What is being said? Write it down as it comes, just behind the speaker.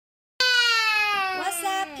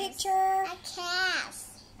picture? A cat.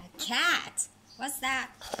 A cat. What's that?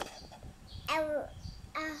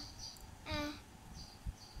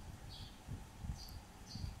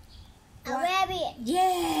 A rabbit.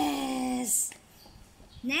 Yes.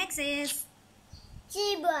 Next is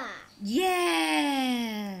Zebra.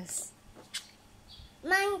 yes.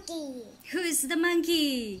 Monkey. Who's the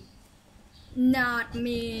monkey? Not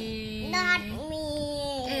me. Not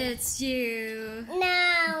me. It's you.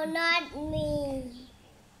 No, not me.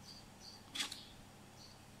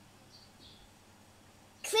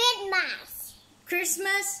 Christmas.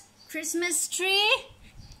 Christmas. Christmas tree.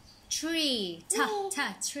 Tree.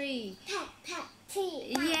 Tree.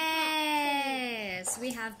 Tree. Yes,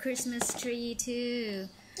 we have Christmas tree too.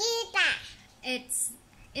 Guitar.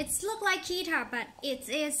 It's look like guitar, but it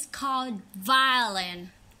is called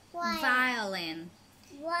violin. Why? Violin.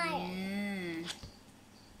 Why? Yeah.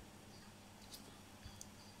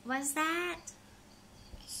 What's that?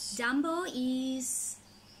 Dumbo is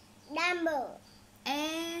Dumbo.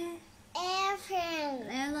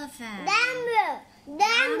 elephant.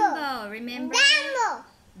 Dumbo. Remember? Dumbo.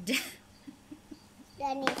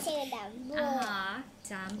 Then you say Dumbo.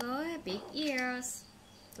 Dumbo, big ears,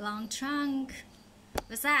 long trunk.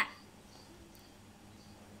 What's that?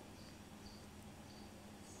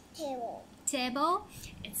 Table. Table.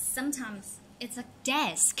 Sometimes it's a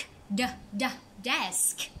desk.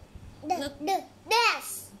 Desk. Look.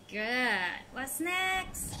 Desk. Good. What's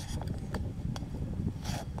next?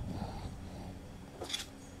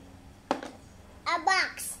 A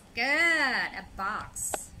box. Good. A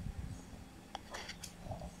box.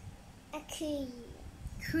 A key.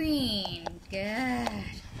 Queen. Good.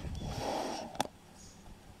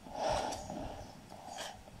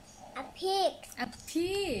 A pig. A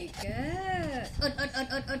pig. Good.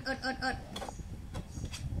 Ut.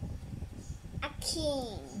 A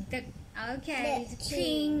king. Okay. The The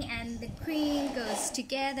king and the queen goes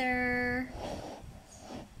together.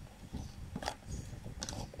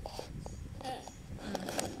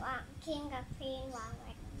 วาง king กับ queen วางไ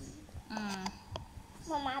ว้ Mm.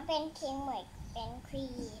 มาเป็น king เหมือนเป็น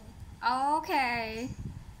queen Okay.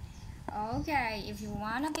 Okay. If you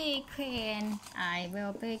wanna be queen, I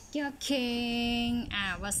will pick your king.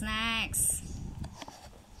 What's next?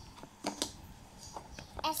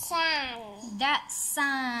 a sun That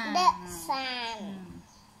sun. the sun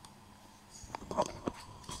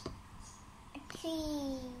a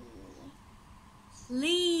tree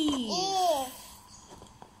Leaf. Eve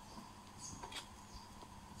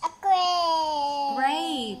a grave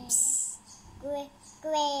Grapes.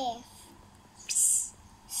 grave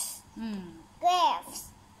Mm. graves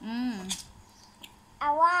a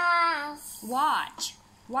vase Watch.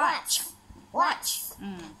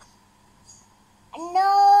 Mm.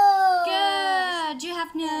 no Good. You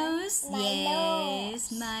have nose? My Yes,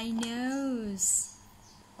 my nose.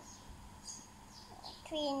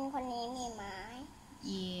 queen คนนี้มีไม้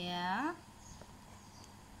Yeah.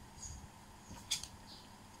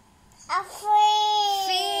 a fish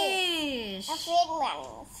Fish. a fish เหมือน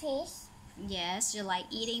fish Yes, you like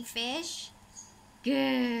eating fish?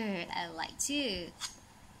 Good. I like too.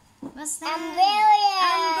 What's that?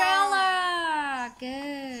 Umbrella.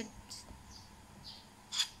 Good.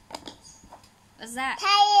 What's that?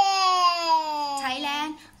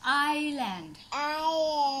 Thailand. Island.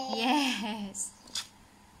 Yes.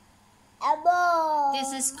 A boat.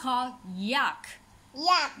 This is called yak.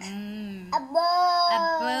 Yak. Mm. A boat. A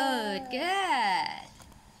bird. Good.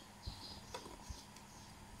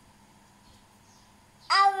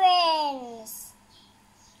 Orange.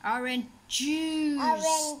 Orange juice.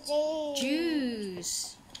 Orange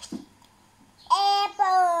Juice.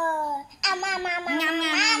 Apple.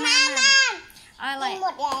 I like. หม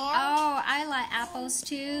ดแล้ว Oh, I like apples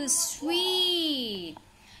too. Sweet.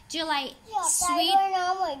 Do you like อยากได้ sweet? ด้วยนะ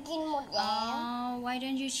เหมือนกินหมดแล้ว Oh, why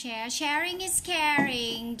don't you share? Sharing is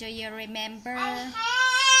caring. Do you remember?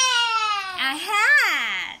 I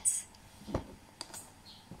had.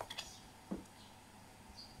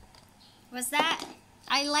 What's that?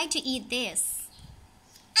 I like to eat this.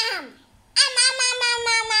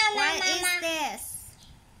 What is this?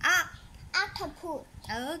 Up. Octopus.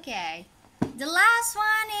 Okay. The last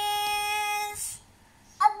one is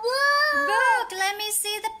A book. book. Let me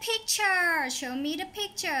see the picture. Show me the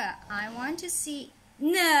picture. I want to see.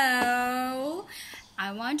 No. I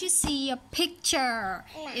want to see a picture.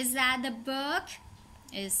 Is that the book?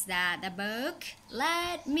 Is that the book?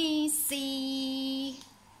 Let me see.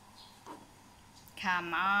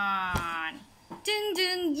 Come on. Ding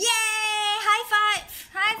ding. Yay! High five.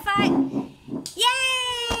 High five. Yay!